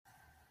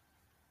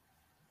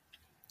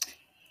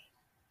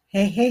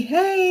Hey, hey,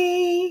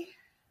 hey,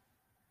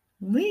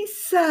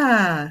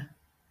 Lisa.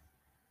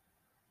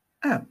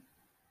 Oh,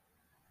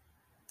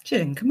 she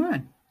didn't come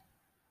on.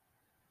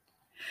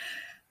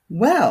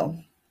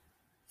 Well,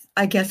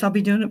 I guess I'll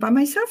be doing it by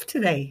myself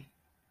today.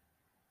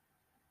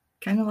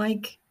 Kind of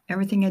like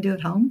everything I do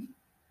at home.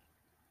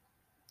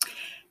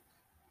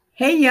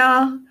 Hey,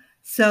 y'all.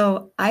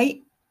 So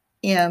I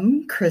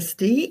am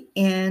Christy,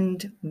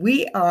 and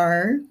we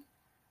are,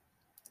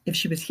 if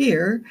she was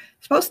here,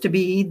 supposed to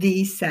be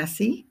the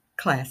sassy,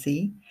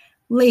 classy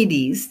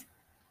ladies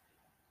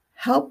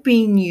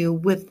helping you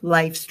with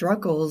life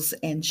struggles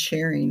and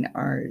sharing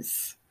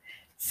ours.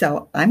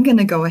 So I'm going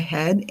to go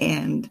ahead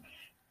and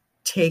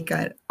take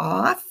it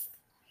off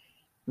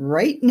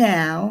right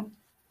now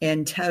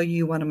and tell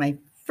you one of my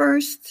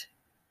first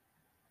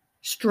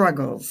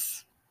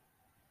struggles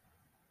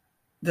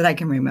that I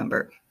can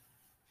remember.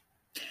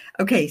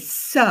 Okay,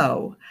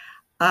 so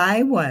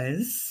I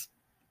was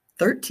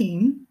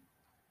 13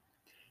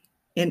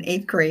 in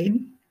eighth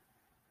grade,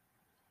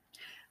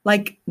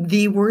 like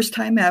the worst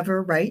time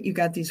ever, right? You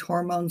got these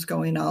hormones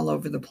going all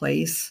over the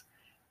place,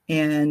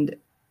 and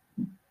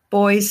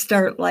boys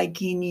start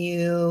liking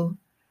you,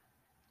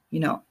 you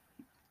know,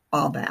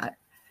 all that.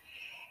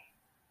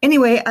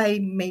 Anyway, I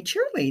made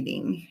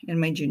cheerleading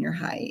in my junior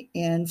high.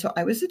 And so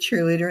I was a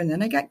cheerleader and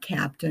then I got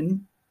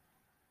captain.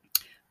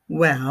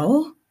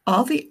 Well,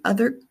 all the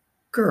other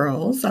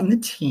girls on the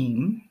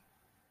team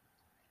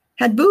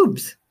had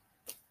boobs,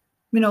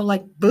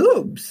 like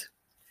boobs.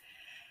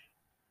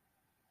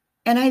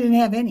 And I didn't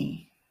have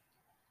any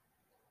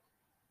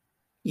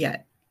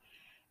yet.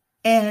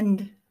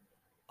 And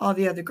all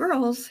the other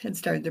girls had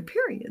started their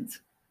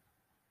periods,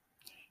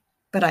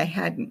 but I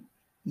hadn't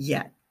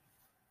yet.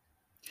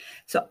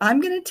 So I'm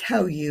going to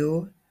tell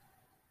you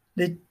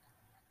the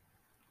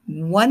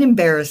one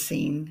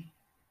embarrassing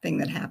thing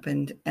that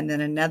happened, and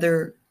then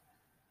another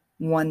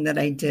one that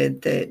I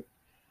did that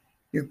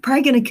you're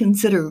probably going to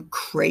consider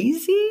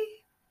crazy,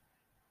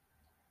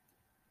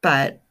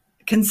 but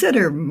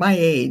consider my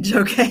age,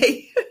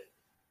 okay?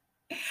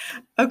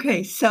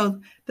 Okay,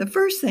 so the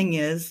first thing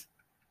is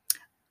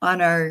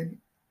on our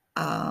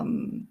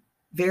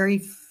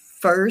very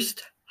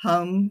first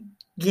home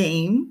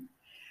game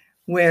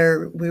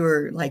where we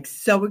were like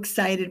so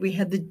excited. We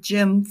had the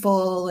gym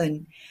full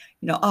and,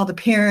 all the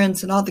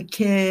parents and all the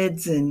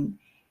kids and,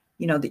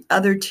 the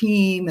other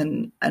team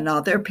and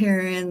all their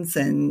parents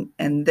and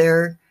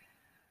their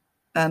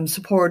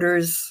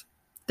supporters,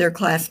 their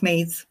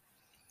classmates.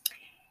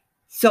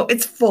 So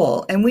it's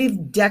full and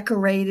we've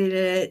decorated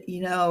it,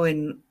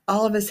 and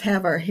all of us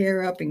have our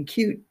hair up in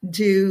cute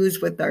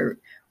do's with our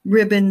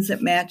ribbons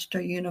that matched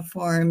our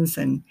uniforms.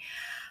 And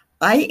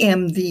I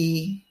am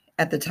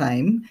at the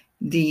time,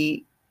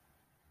 the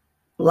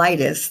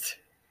lightest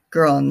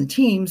girl on the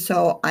team.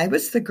 So I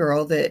was the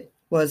girl that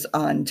was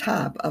on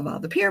top of all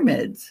the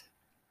pyramids.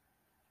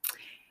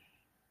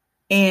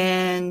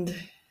 And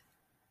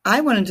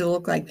I wanted to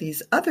look like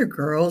these other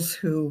girls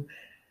who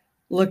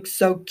looked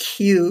so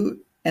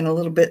cute and a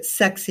little bit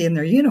sexy in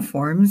their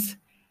uniforms.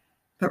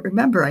 But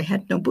remember, I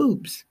had no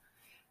boobs.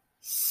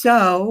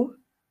 So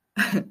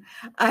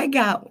I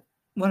got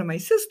one of my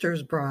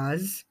sister's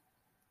bras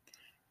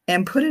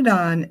and put it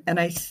on, and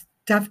I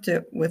stuffed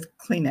it with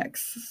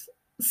Kleenex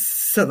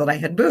so that I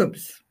had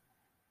boobs.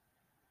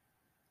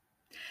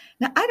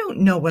 Now, I don't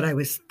know what I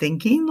was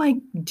thinking. Like,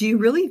 do you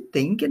really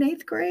think in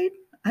eighth grade?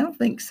 I don't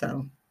think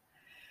so.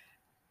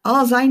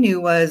 All I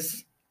knew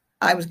was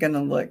I was going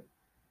to look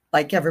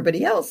like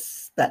everybody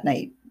else that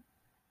night.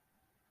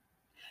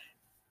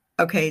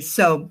 Okay,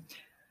 so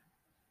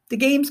the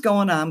game's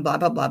going on, blah,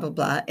 blah, blah, blah,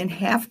 blah, and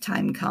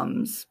halftime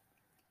comes.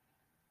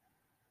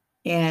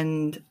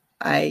 And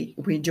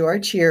we do our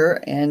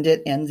cheer, and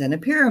it ends in a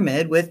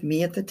pyramid with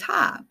me at the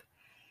top.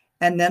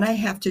 And then I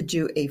have to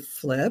do a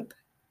flip,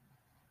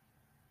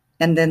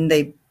 and then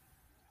they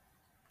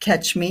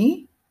catch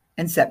me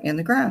and set me on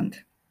the ground.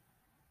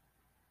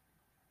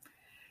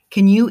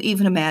 Can you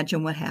even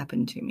imagine what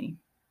happened to me?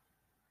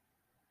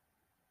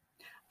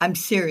 I'm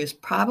serious.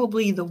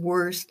 Probably the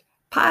worst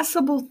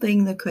possible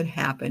thing that could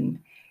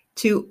happen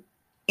to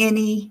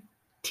any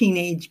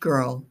teenage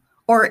girl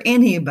or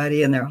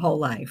anybody in their whole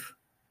life.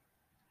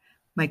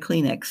 My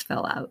Kleenex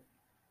fell out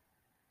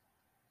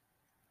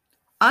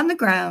on the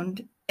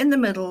ground in the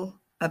middle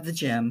of the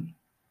gym,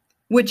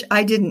 which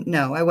I didn't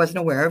know. I wasn't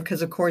aware of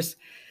because, of course,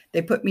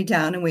 they put me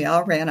down and we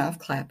all ran off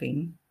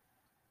clapping.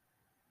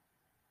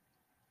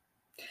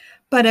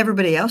 But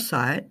everybody else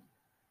saw it.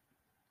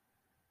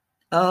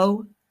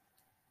 Oh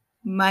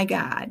my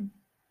God.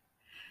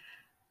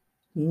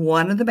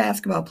 One of the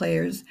basketball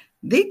players,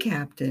 the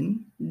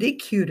captain, the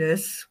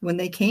cutest, when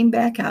they came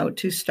back out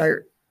to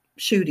start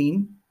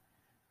shooting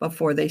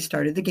before they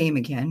started the game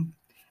again,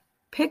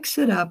 picks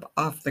it up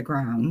off the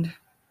ground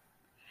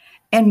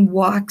and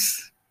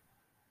walks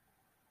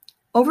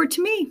over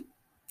to me.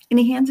 And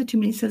he hands it to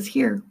me. He says,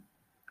 "Here,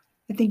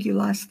 I think you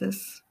lost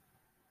this."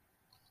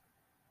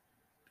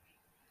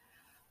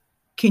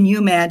 Can you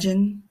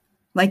imagine?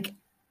 Like,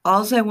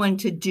 all I wanted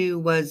to do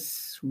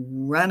was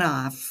run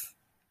off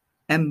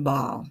and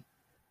bawl.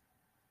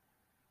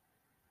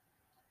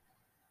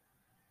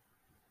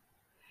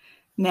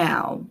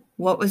 Now,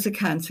 what was the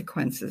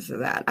consequences of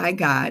that? I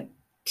got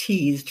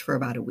teased for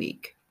about a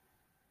week.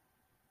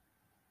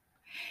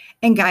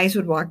 And guys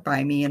would walk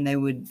by me and they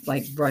would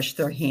like brush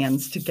their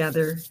hands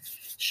together,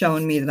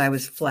 showing me that I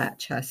was flat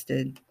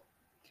chested.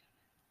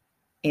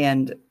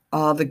 And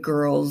all the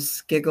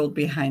girls giggled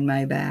behind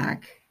my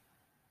back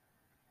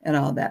and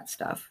all that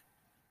stuff.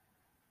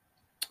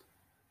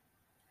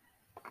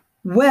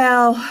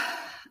 Well,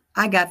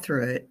 I got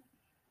through it.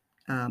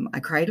 I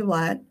cried a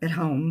lot at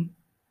home.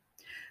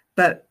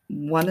 But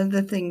one of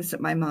the things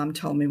that my mom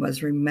told me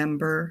was,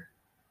 remember,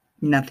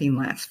 nothing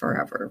lasts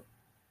forever.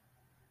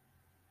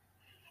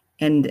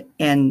 And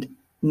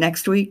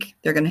next week,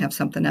 they're going to have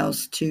something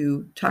else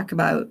to talk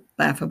about,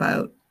 laugh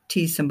about,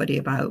 tease somebody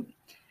about.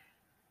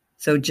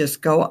 So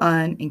just go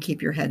on and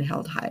keep your head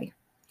held high.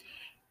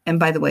 And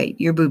by the way,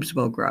 your boobs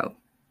will grow.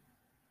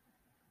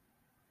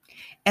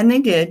 And they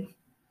did.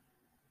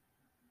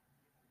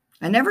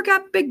 I never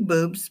got big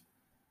boobs.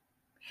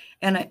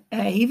 And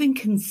I even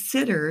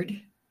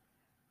considered,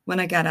 when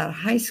I got out of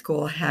high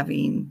school,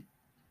 having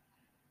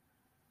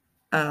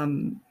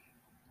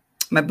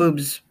my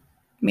boobs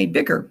made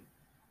bigger.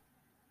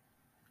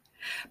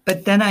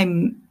 But then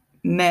I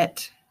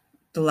met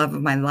the love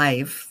of my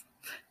life,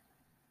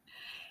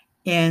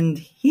 and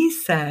he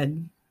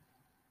said,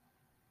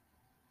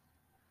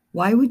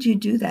 why would you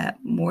do that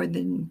more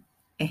than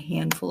a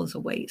handful is a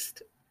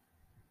waist?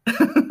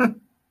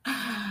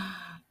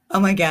 Oh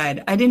my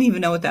God. I didn't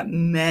even know what that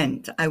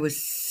meant. I was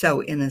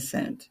so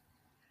innocent.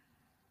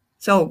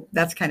 So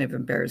that's kind of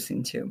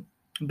embarrassing too,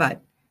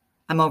 but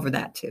I'm over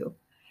that too.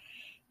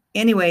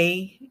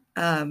 Anyway,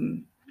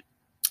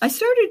 I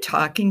started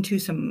talking to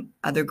some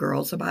other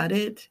girls about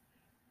it,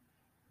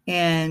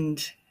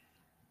 and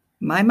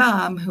my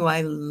mom, who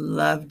I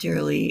love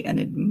dearly and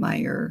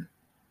admire,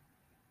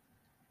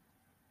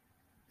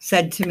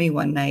 said to me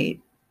one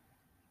night,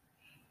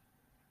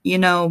 you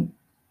know,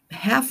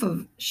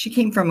 she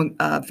came from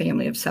a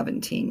family of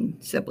 17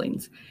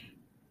 siblings.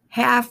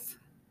 Half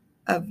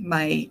of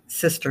my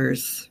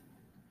sisters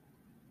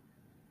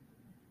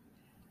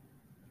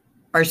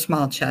are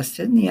small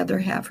chested and the other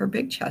half are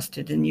big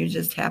chested, and you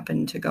just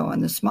happen to go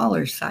on the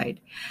smaller side.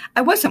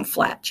 I wasn't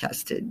flat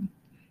chested.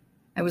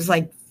 I was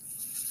like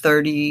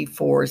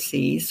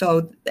 34C,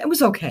 so that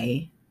was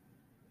okay.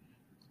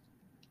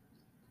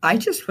 I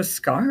just was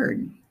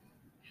scarred.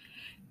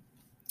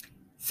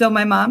 So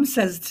my mom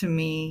says to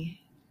me,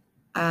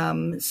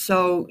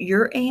 so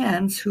your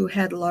aunts who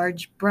had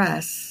large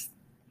breasts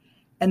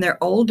and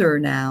they're older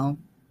now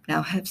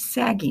have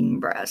sagging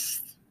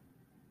breasts.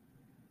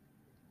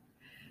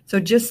 So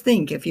just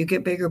think, if you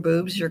get bigger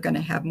boobs, you're going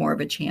to have more of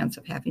a chance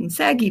of having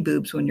saggy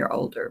boobs when you're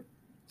older.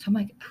 So I'm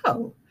like,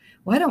 oh,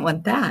 well, I don't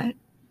want that.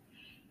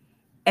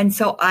 And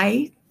so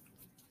I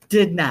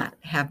did not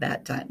have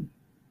that done.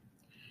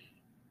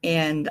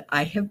 And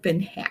I have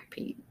been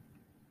happy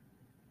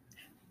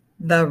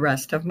the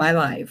rest of my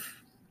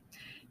life.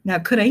 Now,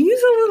 could I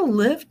use a little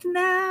lift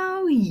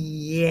now?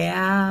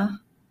 Yeah,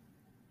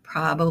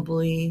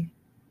 probably.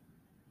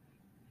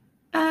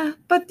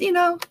 But,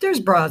 there's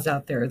bras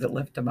out there that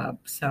lift them up.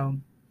 So,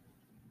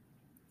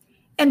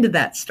 end of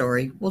that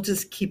story. We'll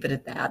just keep it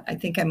at that. I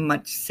think I'm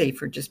much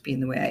safer just being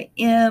the way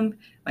I am.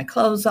 My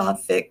clothes all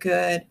fit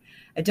good.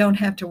 I don't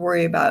have to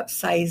worry about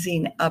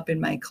sizing up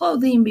in my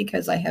clothing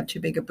because I have too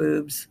big of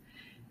boobs.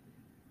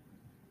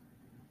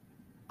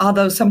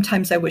 Although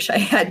sometimes I wish I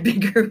had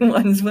bigger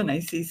ones when I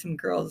see some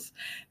girls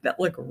that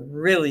look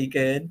really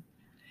good.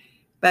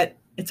 But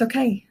it's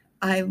okay.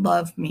 I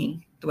love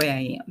me the way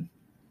I am.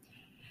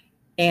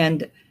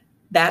 And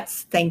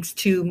that's thanks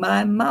to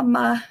my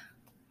mama.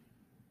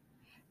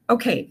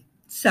 Okay,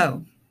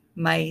 so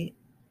my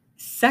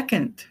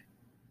second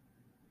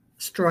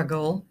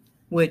struggle,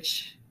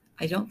 which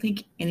I don't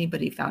think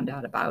anybody found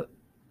out about,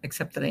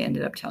 except that I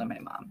ended up telling my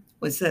mom,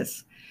 was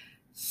this.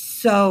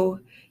 So,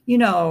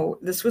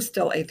 this was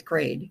still 8th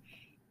grade,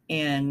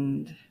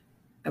 and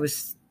I was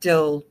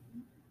still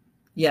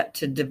yet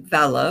to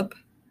develop.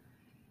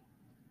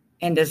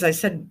 And as I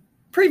said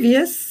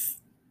previous,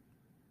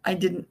 I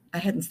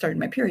hadn't started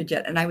my period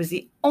yet, and I was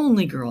the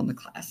only girl in the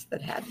class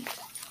that hadn't.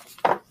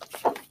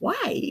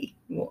 Why?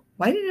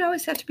 Why did it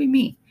always have to be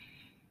me?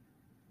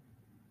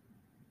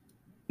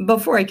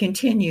 Before I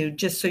continue,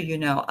 just so you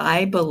know,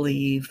 I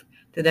believe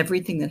that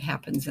everything that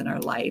happens in our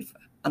life,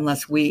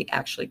 unless we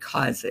actually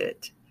cause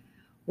it,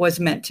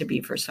 was meant to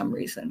be for some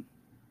reason.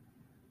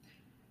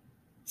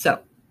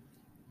 So,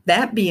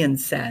 that being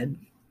said,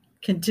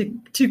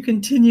 to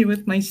continue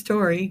with my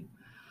story,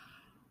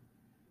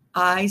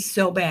 I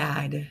so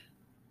bad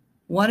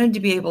wanted to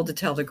be able to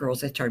tell the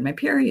girls I started my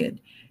period,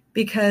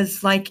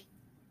 because like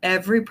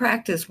every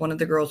practice, one of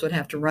the girls would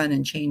have to run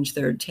and change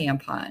their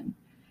tampon.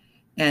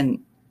 And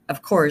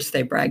of course,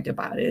 they bragged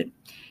about it.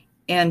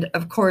 And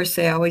of course,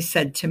 they always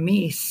said to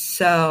me,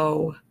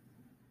 so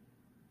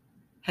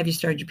have you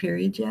started your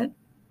period yet?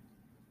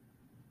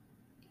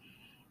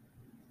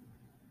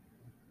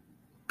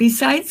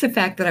 besides the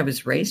fact that I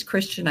was raised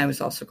Christian, I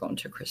was also going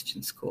to a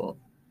Christian school.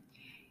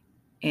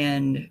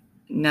 And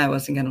no, I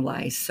wasn't going to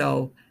lie.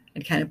 So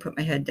I'd kind of put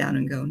my head down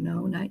and go,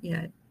 no, not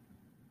yet.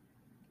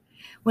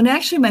 When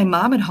actually my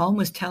mom at home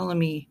was telling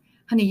me,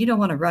 honey, you don't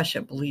want to rush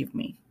it, believe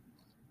me.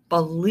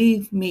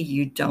 Believe me,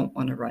 you don't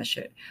want to rush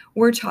it.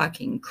 We're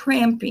talking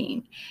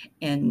cramping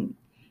and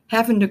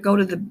having to go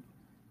to the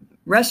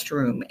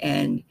restroom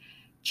and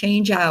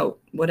change out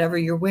whatever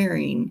you're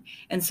wearing.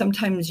 And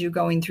sometimes you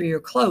going through your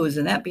clothes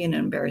and that being an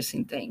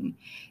embarrassing thing.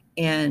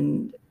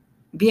 And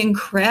being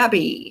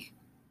crabby.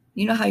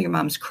 You know how your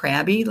mom's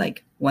crabby,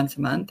 like once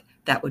a month?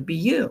 That would be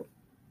you.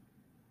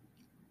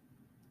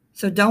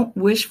 So don't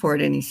wish for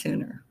it any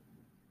sooner.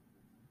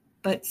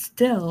 But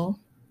still,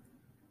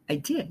 I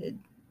did.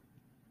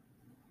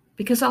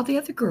 Because all the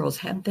other girls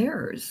had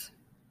theirs.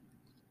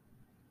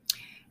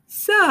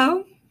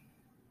 So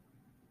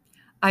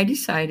I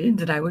decided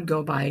that I would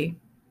go buy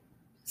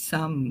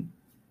some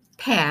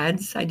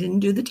pads. I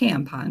didn't do the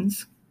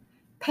tampons.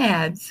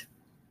 Pads.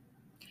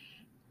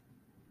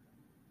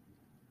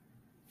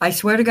 I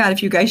swear to God,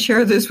 if you guys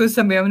share this with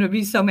somebody, I'm going to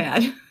be so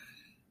mad.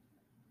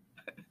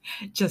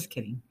 Just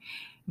kidding.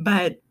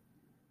 But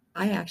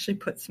I actually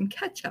put some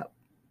ketchup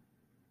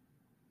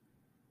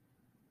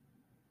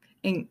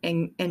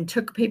and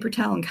took a paper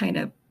towel and kind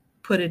of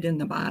put it in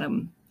the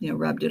bottom,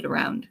 rubbed it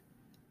around.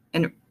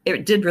 And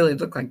it did really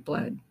look like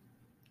blood.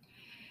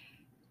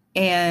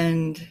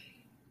 And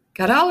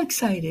got all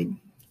excited.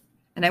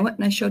 And I went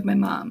and I showed my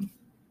mom,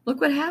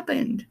 look what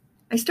happened.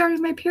 I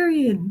started my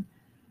period.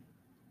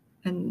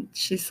 And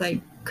she's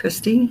like,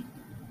 Christy,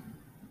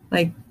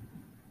 like,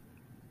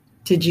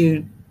 did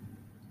you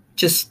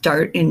just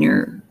start in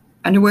your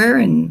underwear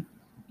and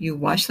you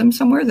wash them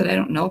somewhere that I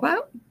don't know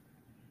about?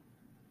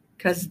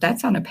 Because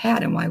that's on a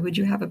pad, and why would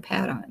you have a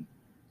pad on?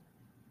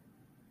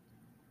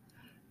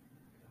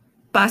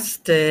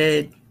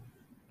 Busted.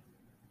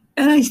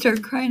 And I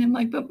started crying. I'm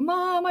like, but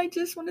Mom, I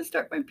just want to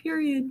start my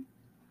period.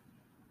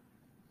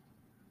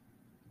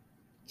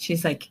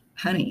 She's like,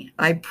 honey,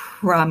 I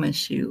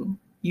promise you,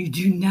 you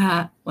do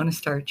not want to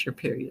start your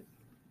period.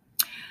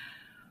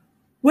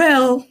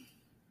 Well,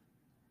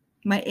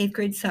 my 8th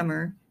grade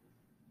summer,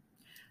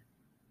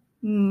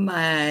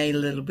 my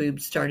little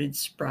boobs started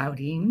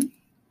sprouting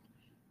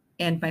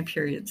and my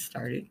period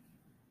started.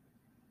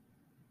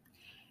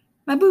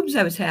 My boobs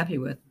I was happy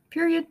with.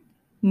 Period,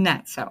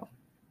 not so.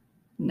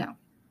 No.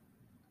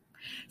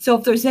 So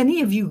if there's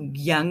any of you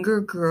younger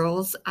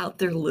girls out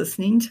there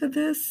listening to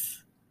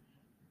this,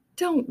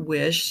 don't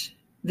wish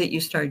that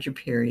you started your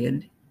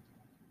period.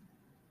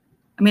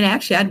 I mean,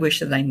 actually, I'd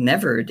wish that I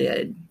never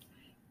did.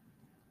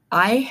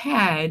 I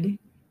had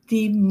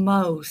the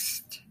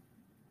most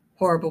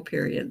horrible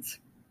periods.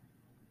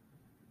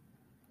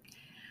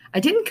 I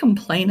didn't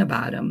complain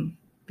about them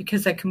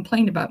because I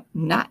complained about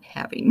not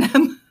having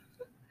them.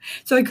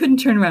 So I couldn't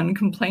turn around and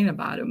complain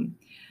about them.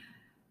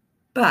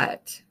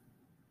 But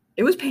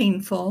it was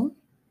painful.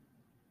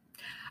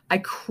 I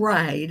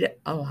cried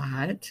a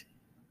lot.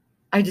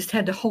 I just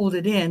had to hold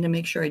it in to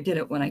make sure I did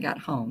it when I got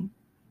home.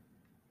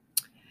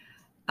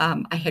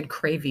 I had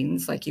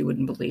cravings like you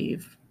wouldn't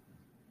believe.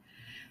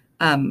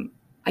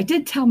 I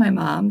did tell my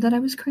mom that I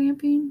was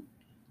cramping,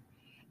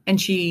 and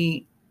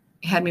she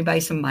had me buy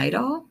some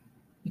Midol.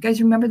 You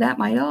guys remember that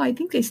Midol? I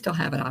think they still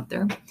have it out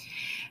there.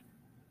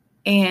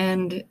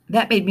 And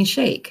that made me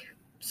shake.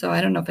 So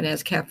I don't know if it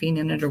has caffeine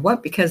in it or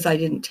what, because I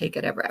didn't take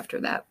it ever after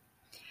that.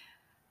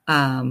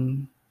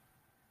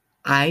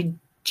 I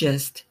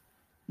just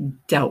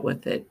dealt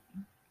with it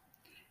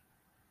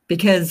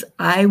because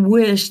I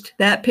wished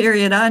that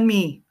period on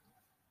me.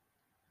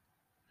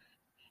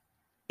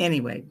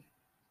 Anyway,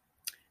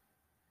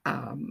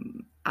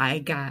 I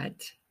got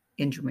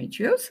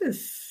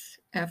endometriosis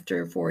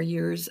after 4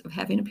 years of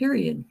having a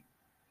period.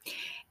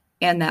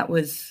 And that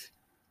was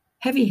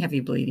heavy, heavy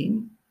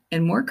bleeding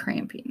and more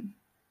cramping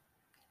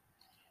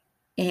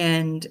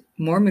and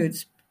more mood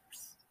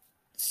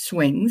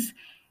swings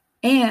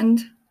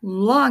and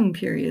long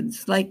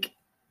periods. Like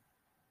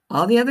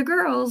all the other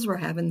girls were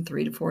having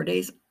 3 to 4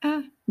 days.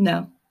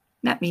 No,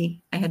 not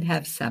me. I had to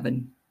have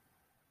 7.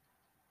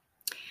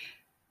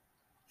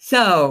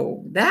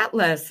 So that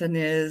lesson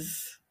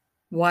is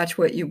watch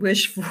what you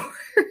wish for.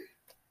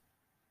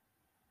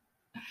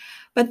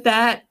 But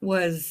that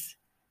was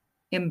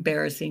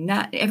embarrassing.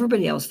 Not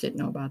everybody else didn't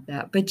know about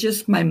that, but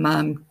just my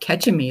mom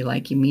catching me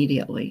like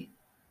immediately.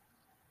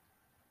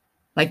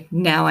 Like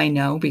now I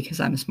know because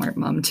I'm a smart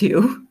mom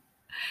too.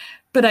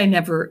 But I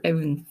never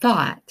even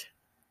thought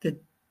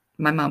that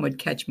my mom would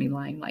catch me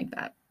lying like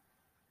that.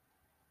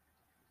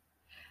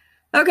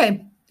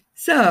 Okay,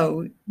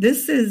 so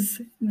this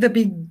is the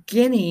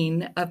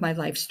beginning of my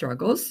life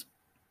struggles.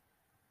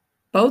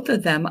 Both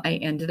of them I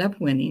ended up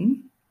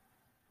winning.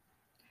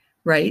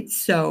 Right?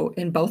 So,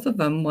 and both of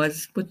them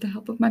was with the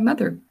help of my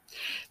mother.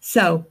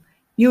 So,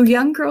 you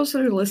young girls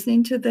that are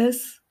listening to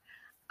this,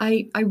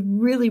 I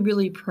really,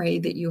 really pray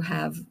that you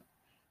have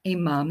a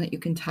mom that you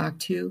can talk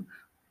to.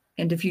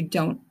 And if you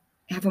don't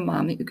have a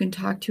mom that you can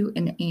talk to,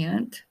 an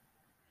aunt,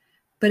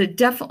 but it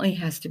definitely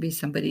has to be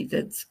somebody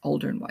that's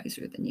older and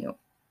wiser than you.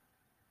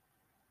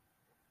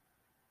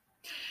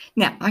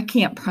 Now, I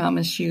can't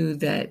promise you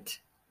that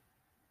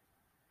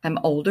I'm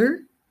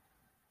older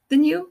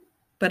than you,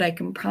 but I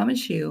can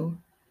promise you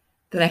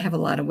that I have a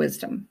lot of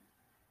wisdom.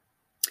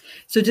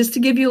 So just to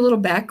give you a little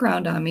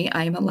background on me,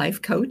 I am a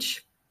life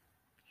coach.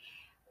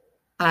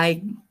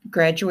 I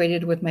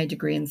graduated with my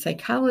degree in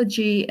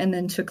psychology and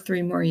then took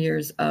 3 more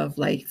years of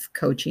life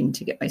coaching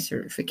to get my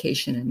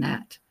certification in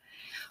that.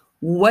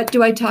 What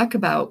do I talk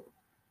about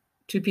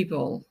to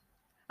people?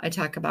 I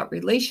talk about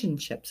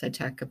relationships. I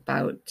talk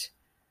about,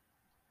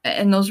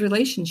 and those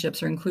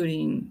relationships are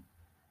including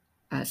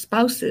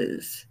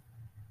spouses,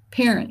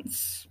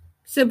 parents,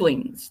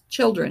 siblings,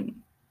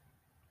 children,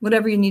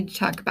 whatever you need to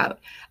talk about.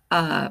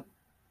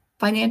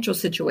 Financial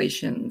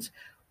situations.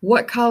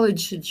 What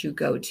college should you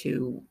go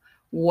to?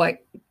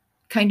 What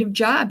kind of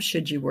job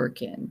should you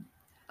work in?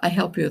 I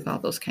help you with all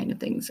those kind of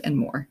things and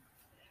more.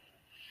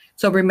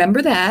 So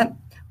remember that.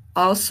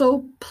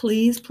 Also,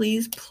 please,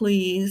 please,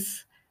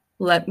 please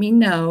let me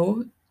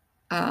know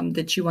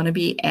that you want to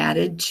be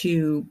added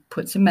to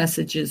put some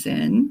messages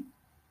in.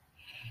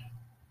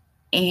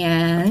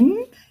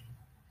 And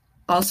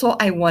also,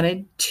 I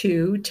wanted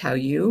to tell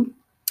you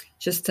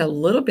just a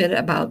little bit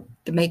about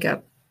the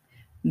makeup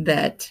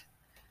that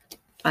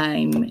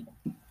I'm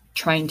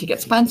trying to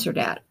get sponsored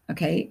at,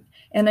 okay?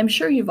 And I'm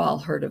sure you've all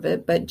heard of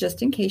it, but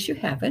just in case you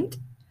haven't,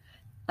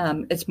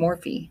 it's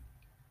Morphe.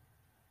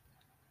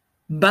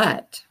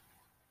 But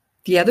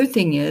the other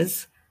thing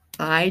is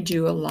I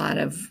do a lot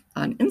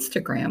on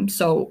Instagram.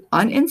 So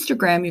on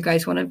Instagram, you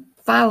guys want to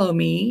follow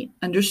me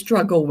under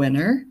Struggle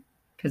Winner,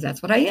 because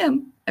that's what I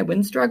am. I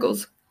win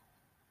struggles.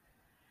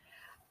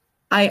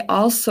 I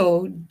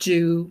also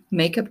do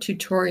makeup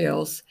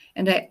tutorials,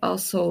 and I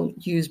also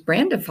use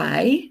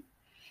Brandify,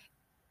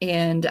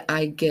 and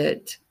I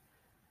get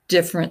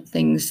different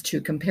things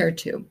to compare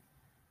to.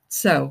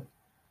 So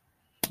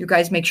you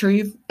guys make sure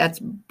that's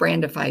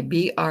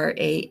Brandify,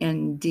 Brandefy.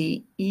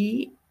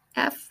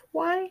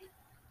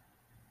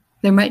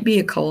 There might be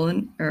a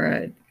colon or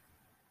a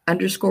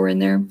underscore in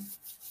there.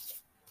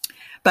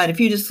 But if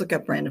you just look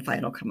up Brandify,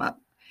 it'll come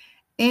up.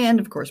 And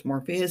of course,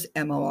 Morphe is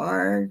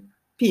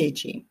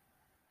Morphe.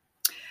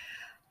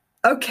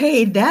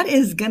 Okay, that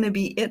is going to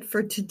be it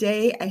for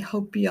today. I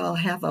hope you all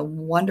have a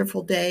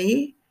wonderful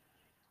day.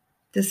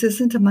 This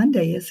isn't a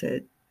Monday, is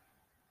it?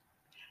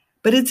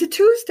 But it's a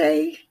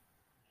Tuesday,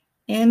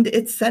 and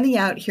it's sunny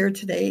out here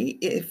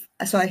today.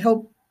 So I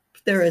hope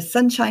there is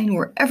sunshine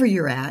wherever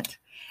you're at,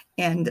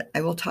 and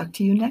I will talk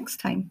to you next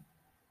time.